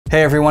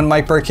Hey everyone,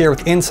 Mike Burke here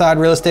with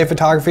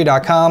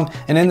InsideRealEstatePhotography.com,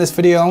 and in this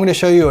video I'm going to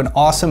show you an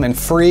awesome and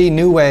free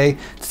new way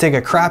to take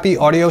a crappy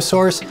audio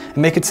source and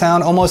make it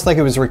sound almost like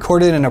it was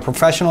recorded in a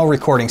professional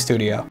recording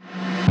studio.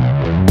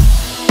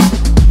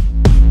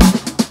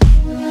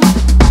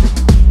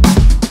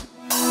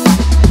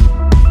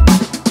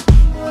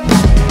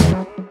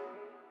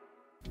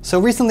 So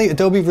recently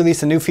Adobe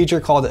released a new feature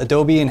called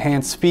Adobe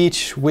Enhance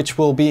Speech, which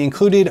will be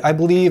included, I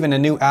believe, in a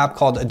new app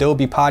called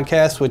Adobe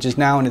Podcast, which is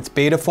now in its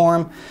beta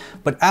form.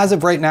 But as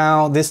of right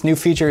now, this new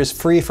feature is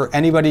free for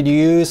anybody to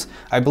use.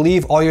 I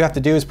believe all you have to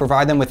do is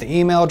provide them with an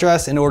email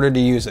address in order to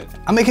use it.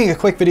 I'm making a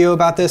quick video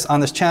about this on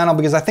this channel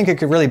because I think it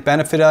could really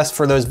benefit us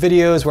for those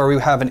videos where we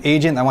have an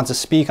agent that wants to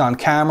speak on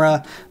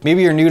camera.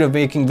 Maybe you're new to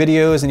making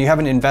videos and you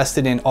haven't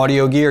invested in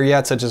audio gear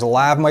yet, such as a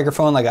lav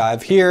microphone like I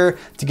have here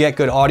to get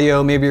good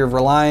audio. Maybe you're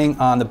relying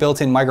on the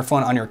built-in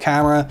microphone on your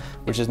camera,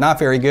 which is not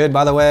very good,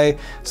 by the way.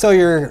 So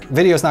your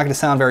video is not going to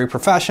sound very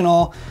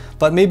professional.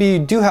 But maybe you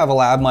do have a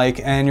lav mic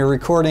and you're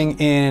recording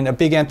in a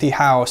big empty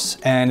house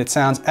and it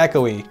sounds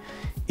echoey.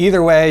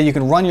 Either way, you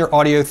can run your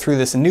audio through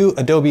this new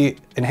Adobe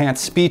Enhance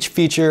Speech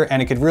feature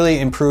and it could really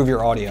improve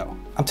your audio.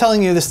 I'm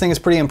telling you, this thing is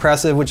pretty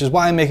impressive, which is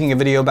why I'm making a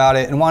video about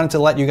it and wanted to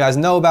let you guys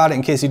know about it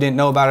in case you didn't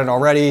know about it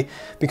already.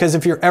 Because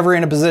if you're ever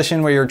in a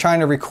position where you're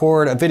trying to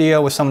record a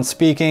video with someone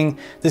speaking,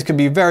 this could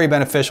be very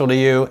beneficial to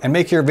you and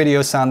make your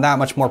videos sound that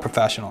much more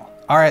professional.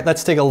 All right,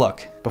 let's take a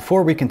look.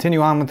 Before we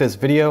continue on with this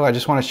video, I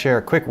just want to share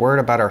a quick word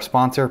about our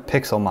sponsor,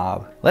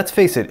 PixelMob. Let's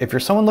face it, if you're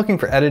someone looking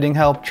for editing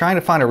help, trying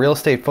to find a real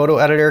estate photo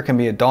editor can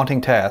be a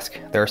daunting task.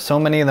 There are so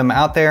many of them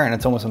out there and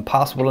it's almost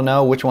impossible to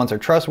know which ones are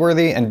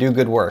trustworthy and do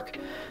good work.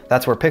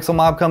 That's where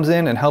PixelMob comes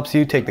in and helps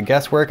you take the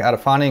guesswork out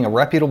of finding a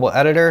reputable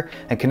editor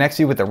and connects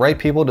you with the right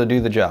people to do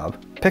the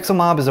job.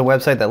 PixelMob is a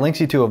website that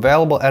links you to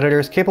available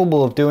editors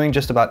capable of doing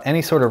just about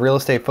any sort of real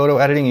estate photo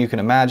editing you can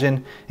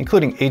imagine,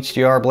 including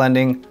HDR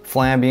blending,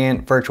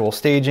 flambient, virtual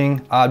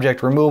staging,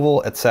 object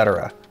removal,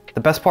 etc. The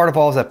best part of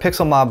all is that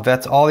PixelMob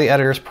vets all the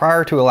editors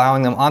prior to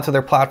allowing them onto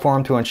their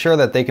platform to ensure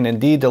that they can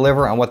indeed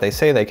deliver on what they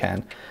say they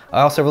can.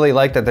 I also really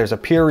like that there's a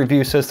peer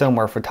review system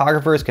where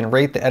photographers can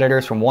rate the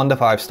editors from 1 to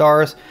 5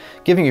 stars,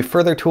 giving you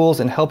further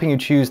tools and helping you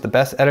choose the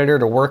best editor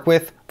to work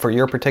with for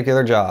your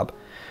particular job.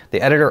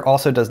 The editor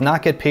also does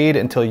not get paid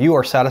until you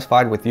are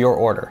satisfied with your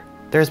order.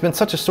 There's been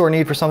such a sore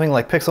need for something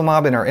like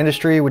PixelMob in our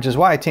industry, which is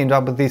why I teamed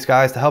up with these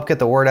guys to help get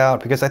the word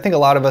out, because I think a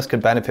lot of us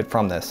could benefit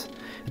from this.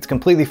 It's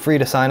completely free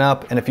to sign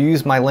up, and if you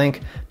use my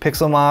link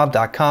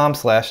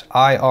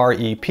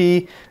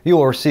pixelmob.com/IREP, you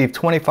will receive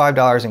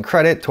 $25 in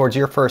credit towards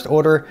your first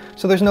order,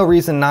 so there's no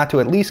reason not to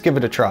at least give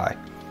it a try.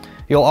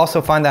 You'll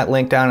also find that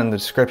link down in the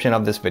description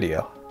of this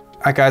video.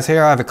 Alright guys,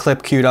 here I have a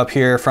clip queued up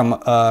here from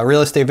a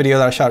real estate video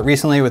that I shot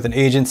recently with an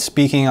agent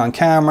speaking on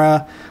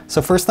camera.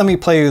 So first let me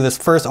play you this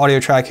first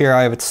audio track here.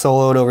 I have it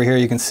soloed over here,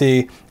 you can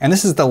see. And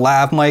this is the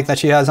lav mic that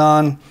she has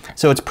on.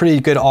 So it's pretty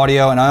good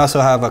audio, and I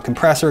also have a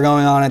compressor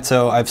going on it,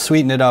 so I've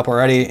sweetened it up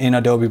already in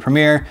Adobe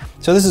Premiere.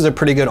 So this is a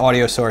pretty good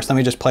audio source. Let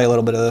me just play a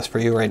little bit of this for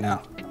you right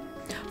now.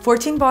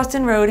 14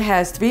 Boston Road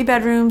has 3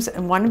 bedrooms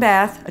and 1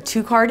 bath, a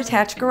 2-car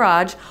detached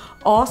garage,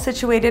 all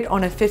situated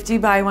on a 50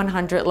 by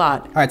 100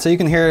 lot. All right, so you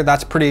can hear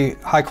that's pretty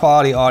high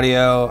quality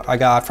audio I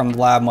got from the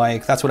lab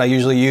mic. That's what I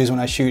usually use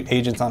when I shoot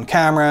agents on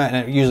camera, and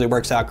it usually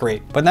works out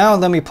great. But now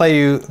let me play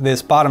you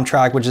this bottom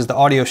track, which is the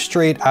audio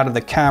straight out of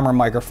the camera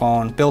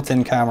microphone,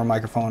 built-in camera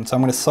microphone. So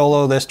I'm gonna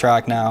solo this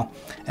track now,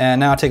 and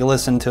now take a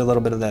listen to a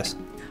little bit of this.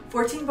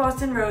 14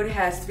 Boston Road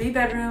has 3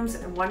 bedrooms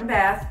and 1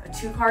 bath, a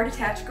 2-car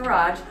detached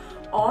garage,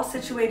 all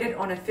situated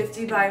on a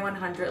 50 by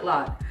 100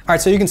 lot. All right,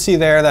 so you can see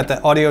there that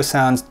the audio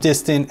sounds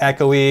distant,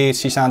 echoey,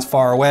 she sounds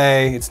far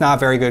away. It's not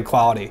very good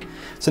quality.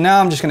 So now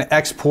I'm just gonna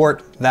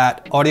export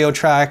that audio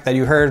track that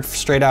you heard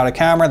straight out of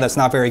camera that's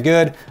not very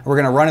good. We're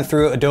gonna run it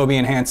through Adobe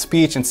Enhance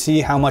Speech and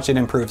see how much it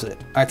improves it.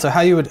 All right, so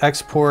how you would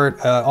export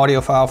an audio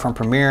file from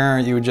Premiere,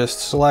 you would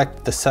just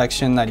select the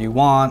section that you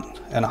want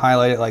and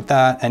highlight it like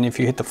that. And if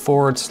you hit the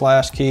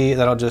 / key,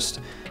 that'll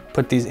just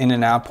put these in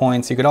and out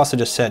points. You could also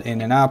just set in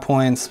and out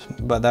points,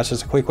 but that's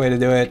just a quick way to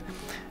do it.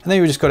 And then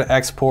you would just go to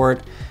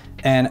export.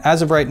 And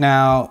as of right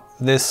now,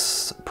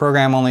 this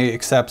program only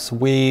accepts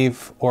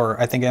WAV or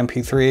I think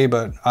MP3,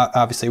 but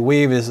obviously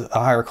WAV is a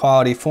higher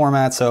quality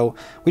format. So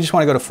we just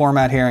want to go to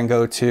format here and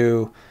go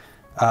to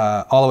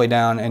all the way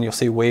down, and you'll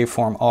see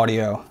waveform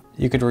audio.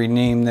 You could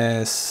rename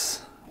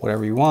this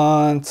whatever you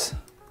want.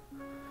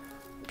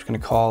 I'm just going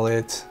to call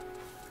it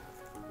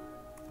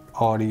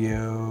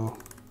audio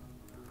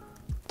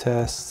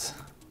test.wav,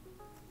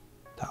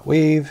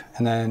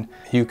 and then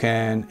you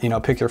can,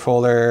 pick your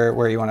folder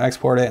where you want to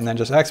export it and then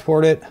just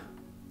export it.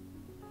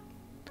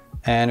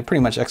 And it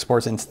pretty much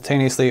exports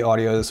instantaneously.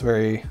 Audio is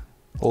very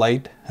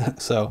light.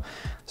 So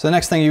the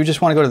next thing, you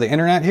just want to go to the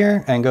internet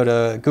here and go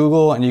to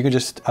Google, and you can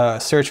just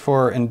search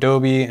for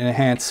Adobe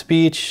Enhance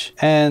Speech,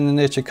 and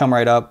it should come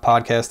right up,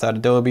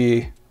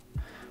 podcast.adobe.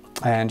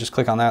 And just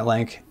click on that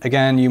link.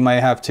 Again, you might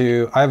have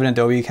to, I have an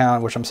Adobe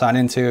account which I'm signed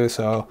into,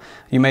 so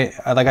you may,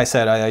 like I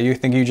said, you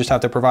think you just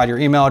have to provide your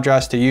email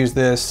address to use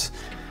this.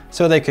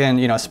 so they can,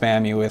 you know,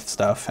 spam you with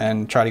stuff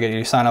and try to get you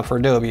to sign up for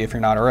Adobe if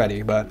you're not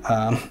already. But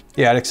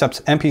yeah, it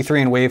accepts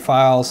MP3 and WAV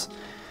files,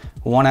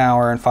 1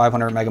 hour and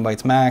 500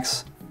 megabytes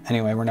max.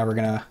 Anyway, we're never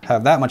gonna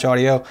have that much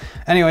audio.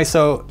 Anyway,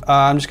 so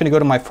I'm just gonna go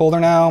to my folder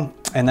now,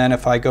 and then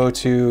if I go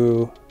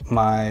to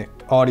my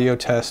audio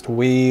test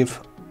WAV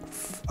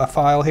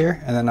file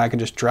here, and then I can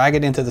just drag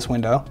it into this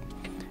window,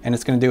 and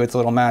it's gonna do its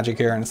little magic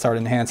here and start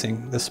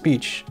enhancing the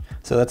speech.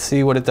 So let's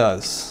see what it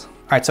does.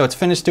 All right, so it's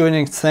finished doing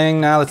its thing.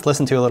 Now let's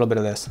listen to a little bit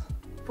of this.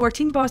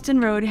 14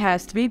 Boston Road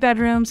has 3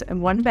 bedrooms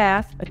and 1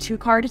 bath, a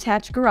 2-car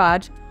detached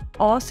garage,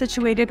 all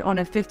situated on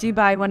a 50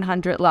 by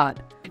 100 lot.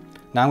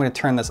 Now I'm going to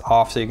turn this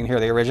off so you can hear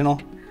the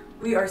original.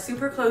 We are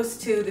super close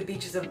to the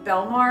beaches of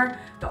Belmar,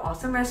 the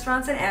awesome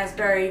restaurants in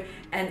Asbury,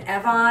 and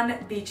Avon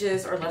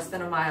beaches are less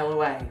than a mile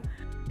away.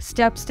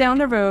 Steps down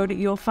the road,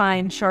 you'll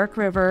find Shark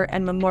River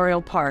and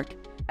Memorial Park.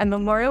 At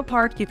Memorial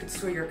Park, you can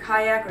store your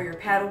kayak or your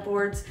paddle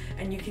boards,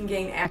 and you can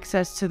gain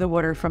access to the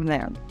water from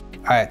there.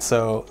 All right,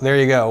 so there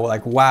you go.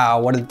 Like, wow,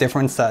 what a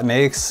difference that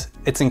makes.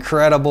 It's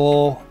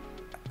incredible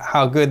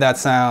how good that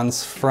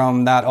sounds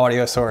from that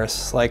audio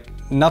source. Like,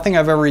 nothing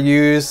I've ever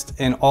used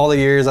in all the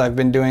years I've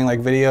been doing like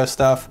video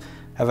stuff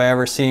have I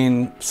ever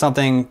seen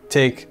something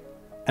take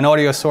an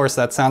audio source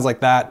that sounds like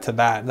that to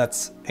that.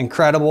 That's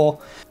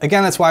incredible.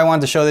 Again, that's why I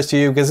wanted to show this to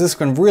you, because this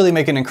can really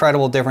make an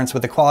incredible difference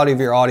with the quality of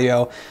your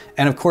audio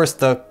and of course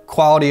the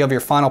quality of your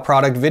final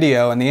product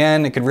video. In the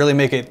end, it could really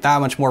make it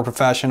that much more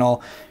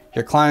professional.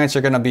 Your clients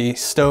are gonna be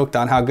stoked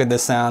on how good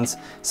this sounds.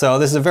 So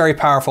this is a very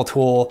powerful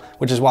tool,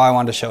 which is why I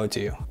wanted to show it to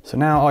you. So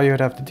now all you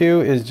would have to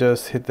do is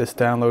just hit this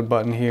download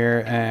button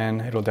here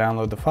and it'll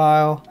download the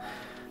file.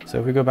 So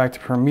if we go back to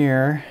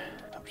Premiere,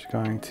 I'm just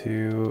going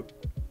to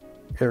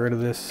get rid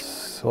of this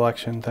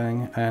selection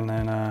thing, and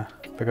then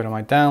if I go to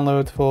my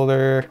downloads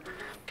folder,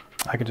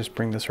 I could just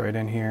bring this right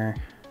in here.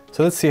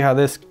 So let's see how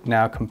this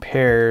now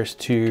compares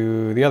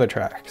to the other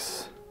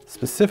tracks.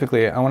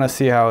 Specifically, I want to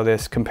see how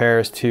this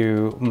compares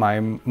to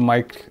my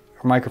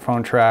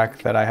microphone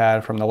track that I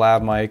had from the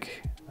lab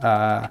mic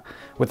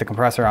with the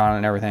compressor on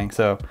and everything.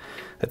 So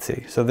let's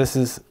see. So this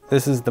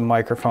is the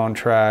microphone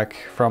track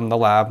from the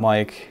lab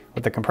mic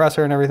with the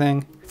compressor and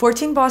everything.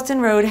 14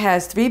 Boston Road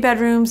has 3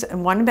 bedrooms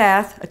and 1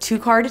 bath, a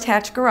 2-car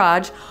detached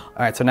garage. All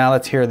right, so now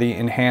let's hear the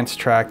enhanced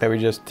track that we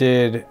just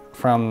did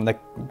from the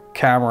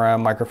camera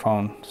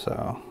microphone.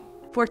 So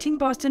 14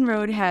 Boston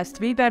Road has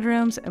 3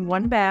 bedrooms and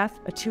 1 bath,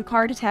 a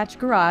 2-car detached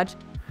garage.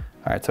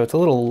 All right, so it's a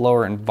little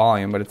lower in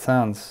volume, but it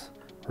sounds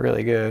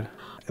really good.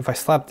 If I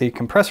slap the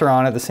compressor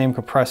on it, the same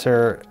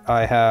compressor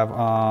I have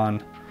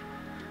on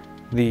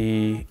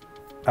the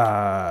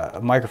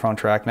microphone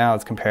track, now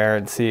let's compare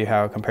and see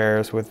how it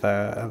compares with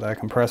the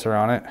compressor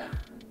on it.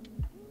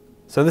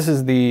 So this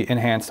is the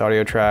enhanced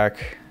audio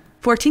track.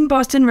 14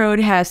 Boston Road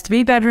has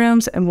 3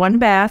 bedrooms and 1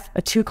 bath,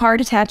 a 2-car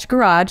detached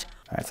garage.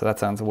 All right, so that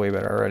sounds way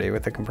better already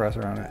with the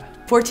compressor on it.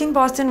 14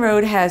 Boston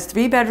Road has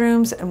 3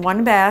 bedrooms and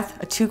 1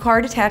 bath, a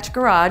 2-car detached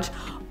garage.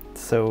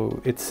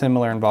 So it's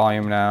similar in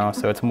volume now,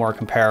 so it's more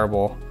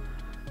comparable.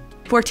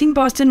 14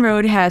 Boston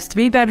Road has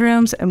 3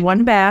 bedrooms and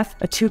 1 bath,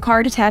 a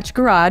 2-car detached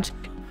garage.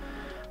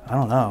 I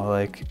don't know,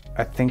 like,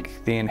 I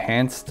think the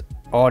enhanced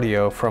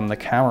audio from the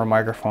camera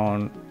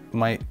microphone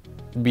might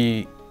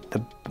be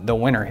the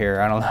winner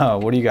here. I don't know.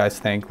 What do you guys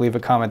think? Leave a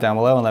comment down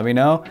below and let me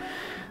know.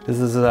 This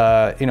is,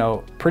 you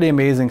know, pretty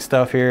amazing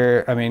stuff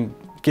here. I mean,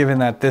 given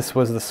that this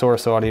was the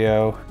source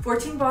audio.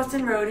 14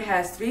 Boston Road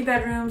has 3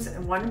 bedrooms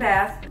and 1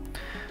 bath.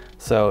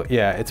 So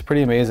yeah, it's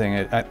pretty amazing.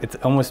 It's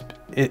almost,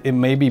 it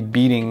may be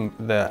beating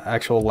the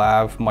actual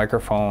lav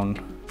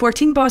microphone.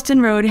 14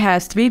 Boston Road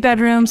has 3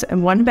 bedrooms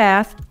and 1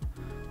 bath.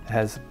 It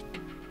has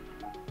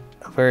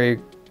a very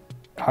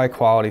high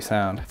quality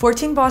sound.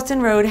 14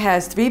 Boston Road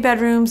has 3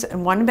 bedrooms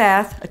and 1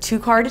 bath, a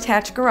 2-car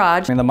detached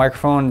garage. I mean, the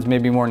microphones may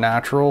be more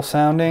natural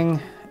sounding.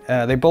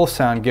 They both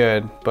sound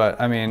good, but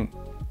I mean,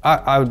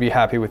 I would be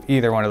happy with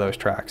either one of those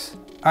tracks.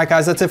 All right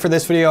guys, that's it for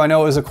this video. I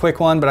know it was a quick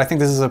one, but I think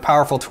this is a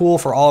powerful tool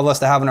for all of us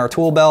to have in our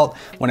tool belt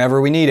whenever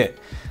we need it.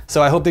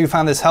 So I hope that you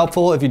found this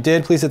helpful. If you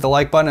did, please hit the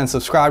like button and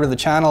subscribe to the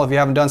channel if you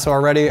haven't done so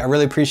already. I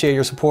really appreciate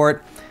your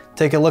support.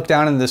 Take a look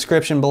down in the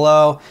description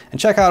below and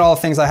check out all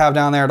the things I have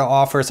down there to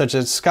offer, such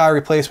as Sky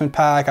Replacement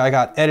Pack. I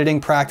got editing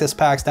practice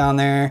packs down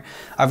there.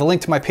 I have a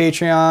link to my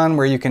Patreon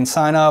where you can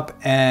sign up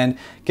and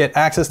get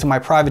access to my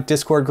private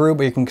Discord group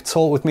where you can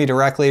consult with me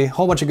directly. A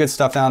whole bunch of good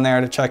stuff down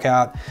there to check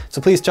out. So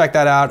please check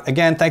that out.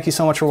 Again, thank you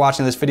so much for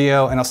watching this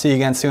video, and I'll see you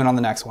again soon on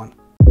the next one.